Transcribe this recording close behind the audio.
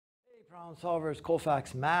Problem Solvers,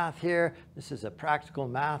 Colfax Math here. This is a practical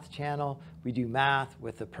math channel. We do math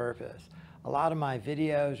with a purpose. A lot of my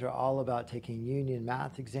videos are all about taking union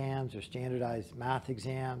math exams or standardized math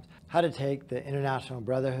exams, how to take the International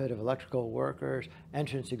Brotherhood of Electrical Workers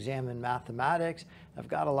entrance exam in mathematics. I've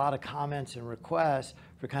got a lot of comments and requests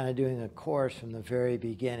for kind of doing a course from the very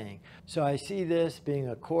beginning. So I see this being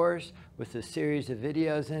a course with a series of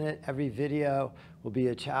videos in it. Every video will be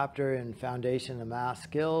a chapter in Foundation of Math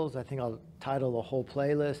Skills. I think I'll title the whole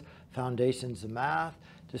playlist Foundations of Math,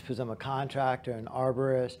 just because I'm a contractor and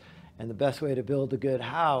arborist. And the best way to build a good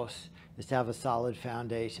house is to have a solid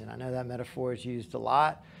foundation. I know that metaphor is used a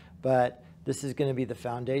lot, but this is going to be the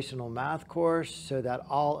foundational math course so that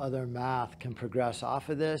all other math can progress off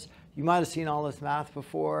of this. You might have seen all this math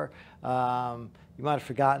before. You might have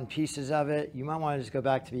forgotten pieces of it. You might want to just go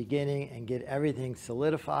back to the beginning and get everything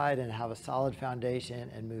solidified and have a solid foundation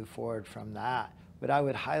and move forward from that. What I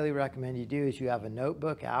would highly recommend you do is you have a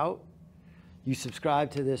notebook out. You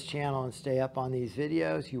subscribe to this channel and stay up on these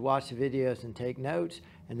videos. You watch the videos and take notes,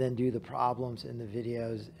 and then do the problems in the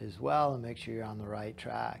videos as well and make sure you're on the right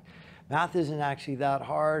track. Math isn't actually that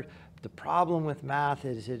hard. The problem with math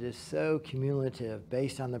is it is so cumulative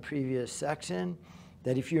based on the previous section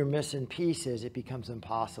that if you're missing pieces, it becomes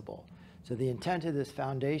impossible. So the intent of this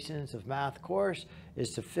Foundations of Math course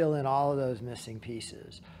is to fill in all of those missing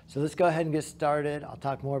pieces. So let's go ahead and get started. I'll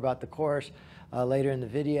talk more about the course later in the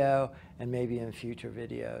video and maybe in future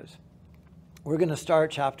videos. We're going to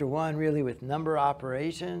start chapter 1 really with number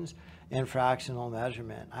operations and fractional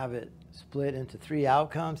measurement. I have it split into 3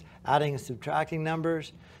 outcomes: adding and subtracting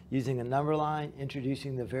numbers, using a number line,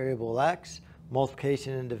 introducing the variable x,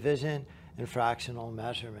 multiplication and division, and fractional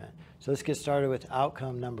measurement. So let's get started with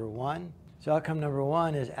outcome number 1. So outcome number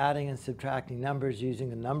 1 is adding and subtracting numbers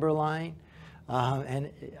using a number line. And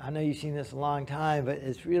I know you've seen this a long time, but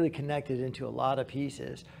it's really connected into a lot of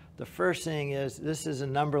pieces. The first thing is this is a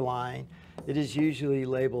number line. It is usually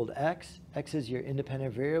labeled x. X is your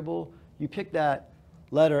independent variable. You pick that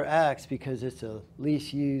letter x because it's the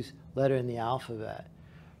least used letter in the alphabet.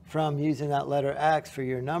 From using that letter x for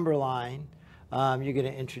your number line, you're going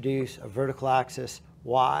to introduce a vertical axis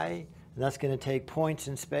y, and that's going to take points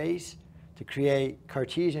in space to create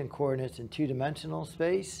Cartesian coordinates in 2-dimensional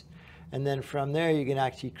space. And then from there, you can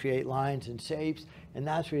actually create lines and shapes, and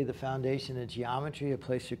that's really the foundation of geometry, a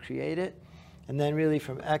place to create it. And then really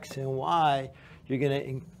from x and y, you're going to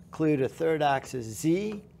include a third axis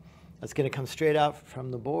z. That's going to come straight out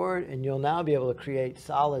from the board, and you'll now be able to create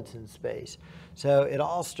solids in space. So it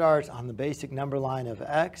all starts on the basic number line of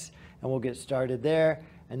x, and we'll get started there.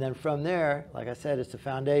 And then from there, like I said, it's the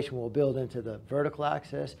foundation. We'll build into the vertical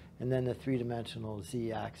axis and then the 3-dimensional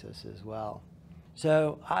z-axis as well.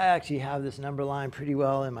 So I actually have this number line pretty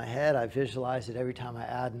well in my head. I visualize it every time I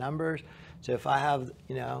add numbers. So if I have,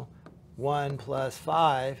 1 plus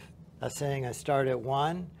 5, that's saying I start at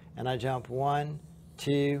 1 and I jump 1,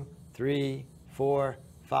 2, 3, 4,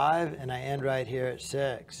 5, and I end right here at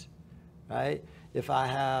 6, right? If I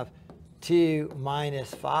have 2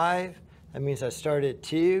 minus 5, that means I start at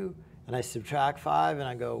 2 and I subtract 5 and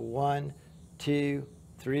I go 1, 2,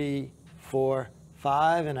 3, 4,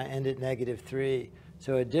 5, and I end at -3.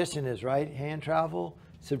 So addition is right-hand travel,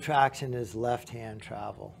 subtraction is left-hand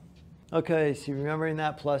travel. Okay, so remembering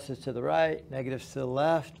that plus is to the right, negatives to the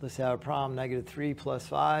left. Let's have a problem, -3 plus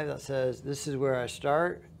 5. That says this is where I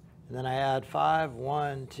start, and then I add 5,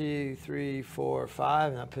 1, 2, 3, 4,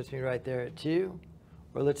 5, and that puts me right there at 2.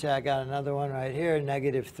 Or let's say I got another one right here,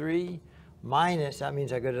 -3 minus, that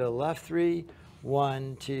means I go to the left 3,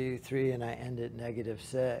 1, 2, 3, and I end at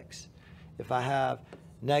 -6. If I have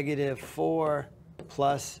 -4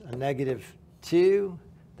 plus a -2,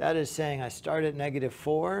 that is saying I start at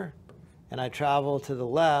 -4 and I travel to the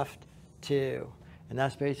left 2. And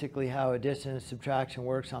that's basically how addition and subtraction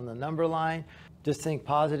works on the number line. Just think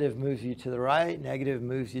positive moves you to the right, negative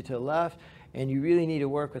moves you to the left, and you really need to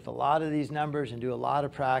work with a lot of these numbers and do a lot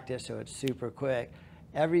of practice so it's super quick.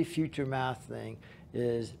 Every future math thing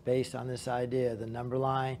is based on this idea, the number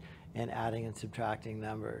line and adding and subtracting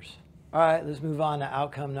numbers. All right, let's move on to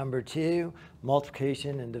outcome number 2,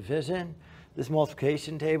 multiplication and division. This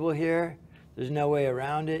multiplication table here, there's no way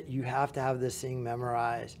around it. You have to have this thing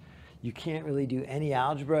memorized. You can't really do any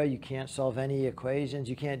algebra. You can't solve any equations.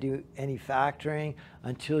 You can't do any factoring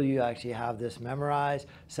until you actually have this memorized.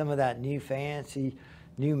 Some of that new fancy,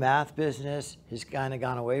 new math business has kind of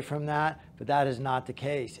gone away from that, but that is not the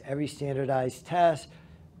case. Every standardized test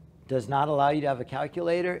does not allow you to have a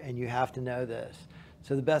calculator, and you have to know this.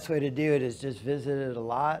 So the best way to do it is just visit it a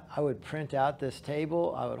lot. I would print out this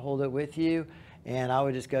table, I would hold it with you, and I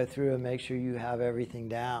would just go through and make sure you have everything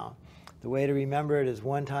down. The way to remember it is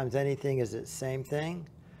 1 times anything is the same thing.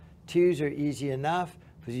 2s are easy enough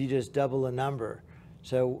because you just double a number.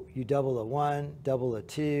 So you double a 1, double a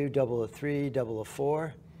 2, double a 3, double a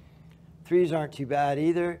 4. 3s aren't too bad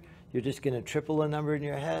either. You're just going to triple a number in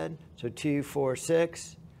your head. So 2, 4,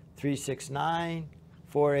 6, 3, 6, 9,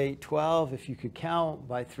 4, 8, 12. If you could count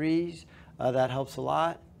by 3s, that helps a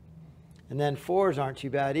lot. And then 4s aren't too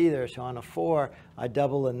bad either. So on a 4, I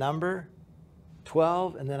double a number,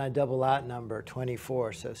 12, and then I double that number,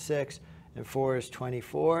 24. So 6 and 4 is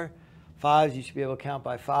 24. 5s, you should be able to count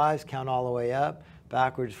by 5s, count all the way up.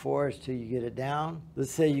 Backwards 4s till you get it down.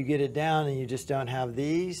 Let's say you get it down and you just don't have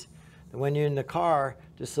these. And when you're in the car,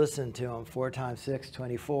 just listen to them. 4 times 6,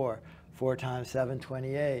 24. 4 times 7,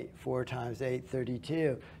 28. 4 times 8,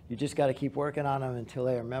 32. You just got to keep working on them until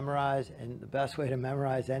they are memorized. And the best way to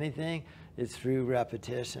memorize anything is through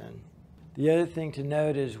repetition. The other thing to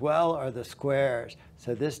note as well are the squares.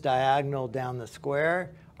 So this diagonal down the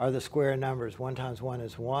square are the square numbers. 1 times 1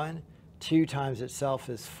 is 1. 2 times itself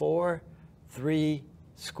is 4. 3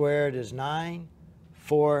 squared is 9.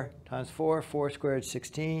 4 times 4, 4 squared,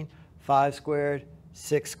 16. 5 squared,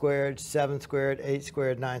 6 squared, 7 squared, 8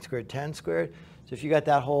 squared, 9 squared, 10 squared. So if you got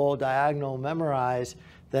that whole diagonal memorized,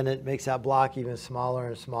 then it makes that block even smaller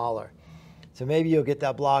and smaller. So maybe you'll get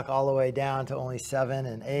that block all the way down to only 7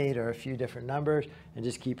 and 8 or a few different numbers and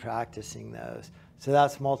just keep practicing those. So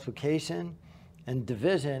that's multiplication. And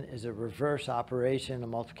division is a reverse operation of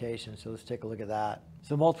multiplication. So let's take a look at that.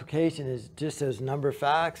 So multiplication is just those number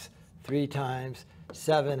facts. 3 times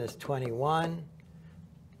 7 is 21.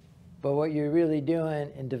 But what you're really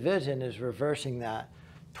doing in division is reversing that.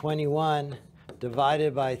 21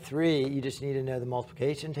 divided by 3, you just need to know the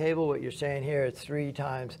multiplication table. What you're saying here is 3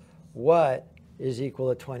 times what is equal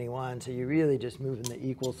to 21. So you're really just moving the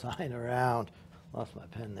equal sign around. Lost my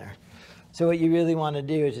pen there. So what you really want to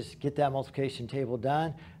do is just get that multiplication table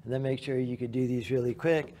done and then make sure you could do these really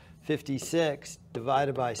quick. 56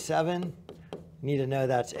 divided by 7. You need to know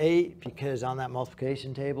that's 8 because on that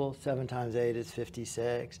multiplication table, 7 times 8 is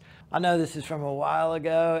 56. I know this is from a while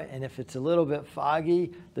ago, and if it's a little bit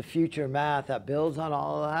foggy, the future math that builds on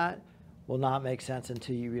all of that will not make sense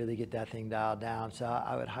until you really get that thing dialed down. So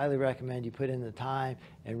I would highly recommend you put in the time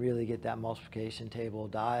and really get that multiplication table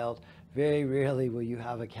dialed. Very rarely will you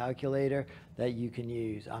have a calculator that you can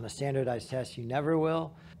use. On a standardized test, you never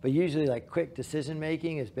will. But usually, like, quick decision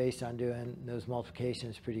making is based on doing those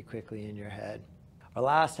multiplications pretty quickly in your head. Our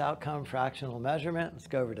last outcome, fractional measurement. Let's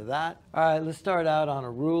go over to that. All right, let's start out on a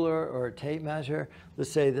ruler or a tape measure.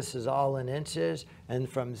 Let's say this is all in inches, and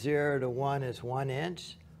from 0 to 1 is 1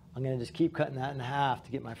 inch. I'm going to just keep cutting that in half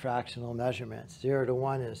to get my fractional measurements. 0 to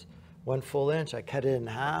 1 is 1 full inch. I cut it in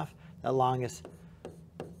half. That longest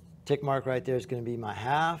tick mark right there is going to be my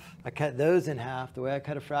half. I cut those in half. The way I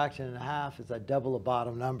cut a fraction in half is I double a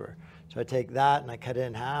bottom number. So I take that and I cut it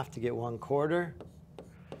in half to get 1/4.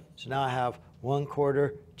 So now I have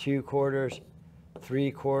 1/4, 2 quarters,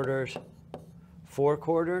 3 quarters, 4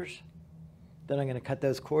 quarters. Then I'm going to cut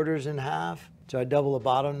those quarters in half. So I double a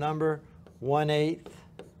bottom number, 1/8,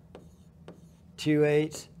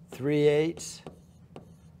 2/8, 3/8,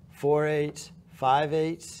 4/8,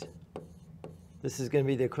 5/8. This is going to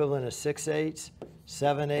be the equivalent of 6/8,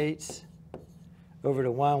 7/8, over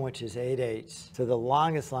to 1, which is 8/8. So the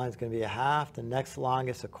longest line is going to be a half, the next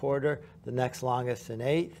longest a quarter, the next longest an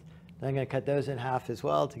eighth. Then I'm going to cut those in half as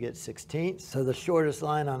well to get 1/16. So the shortest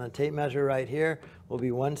line on a tape measure right here will be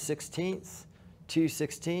 1/16,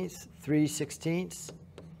 2/16, 3/16,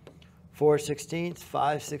 4/16,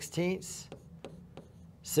 5/16,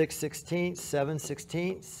 6/16,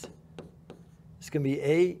 7/16. It's going to be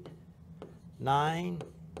 8, 9,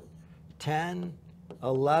 10,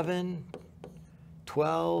 11,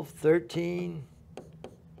 12, 13,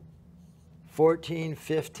 14,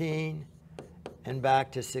 15, and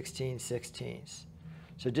back to 16/16.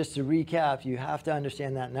 So just to recap, you have to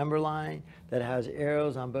understand that number line that has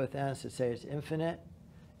arrows on both ends that say it's infinite.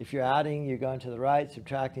 If you're adding, you're going to the right,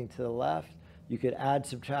 subtracting to the left. You could add,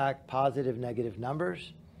 subtract positive, negative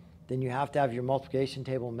numbers. Then you have to have your multiplication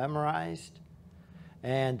table memorized.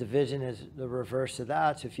 And division is the reverse of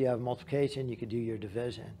that. So if you have multiplication, you could do your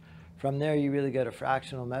division. From there, you really go to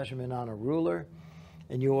fractional measurement on a ruler,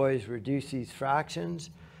 and you always reduce these fractions.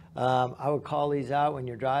 I would call these out when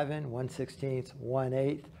you're driving: 1/16,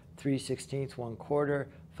 1/8, 3/16, 1/4,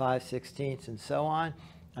 5/16, and so on,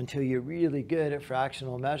 until you're really good at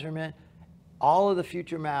fractional measurement. All of the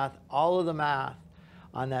future math, all of the math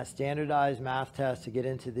on that standardized math test to get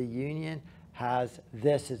into the union has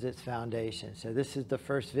this as its foundation. So this is the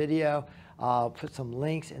first video. I'll put some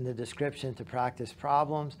links in the description to practice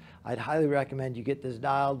problems. I'd highly recommend you get this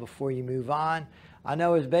dialed before you move on. I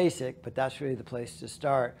know it's basic, but that's really the place to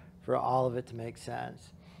start for all of it to make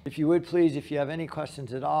sense. If you would please, if you have any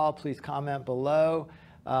questions at all, please comment below.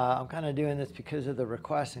 I'm kind of doing this because of the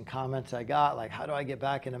requests and comments I got, like how do I get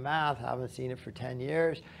back into math? I haven't seen it for 10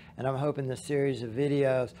 years. And I'm hoping this series of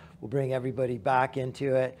videos will bring everybody back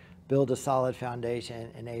into it, build a solid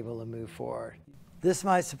foundation, and able to move forward. This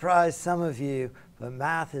might surprise some of you, but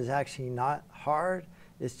math is actually not hard.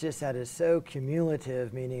 It's just that it's so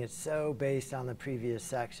cumulative, meaning it's so based on the previous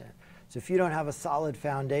section. So if you don't have a solid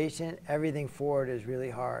foundation, everything forward is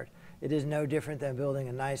really hard. It is no different than building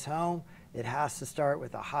a nice home. It has to start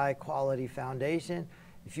with a high quality foundation.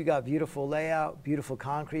 If you got beautiful layout, beautiful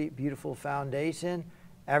concrete, beautiful foundation,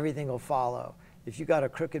 everything will follow. If you got a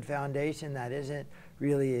crooked foundation that isn't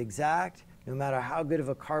really exact, no matter how good of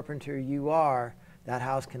a carpenter you are, that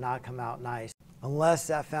house cannot come out nice unless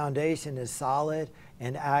that foundation is solid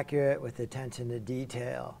and accurate with attention to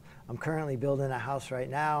detail. I'm currently building a house right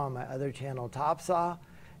now on my other channel, Topsaw,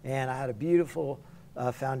 and I had a beautiful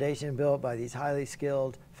foundation built by these highly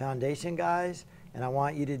skilled foundation guys, and I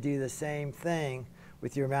want you to do the same thing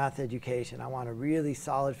with your math education. I want a really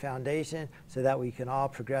solid foundation so that we can all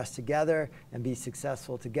progress together and be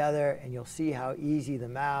successful together, and you'll see how easy the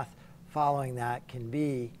math following that can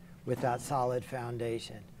be with that solid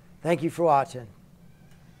foundation. Thank you for watching.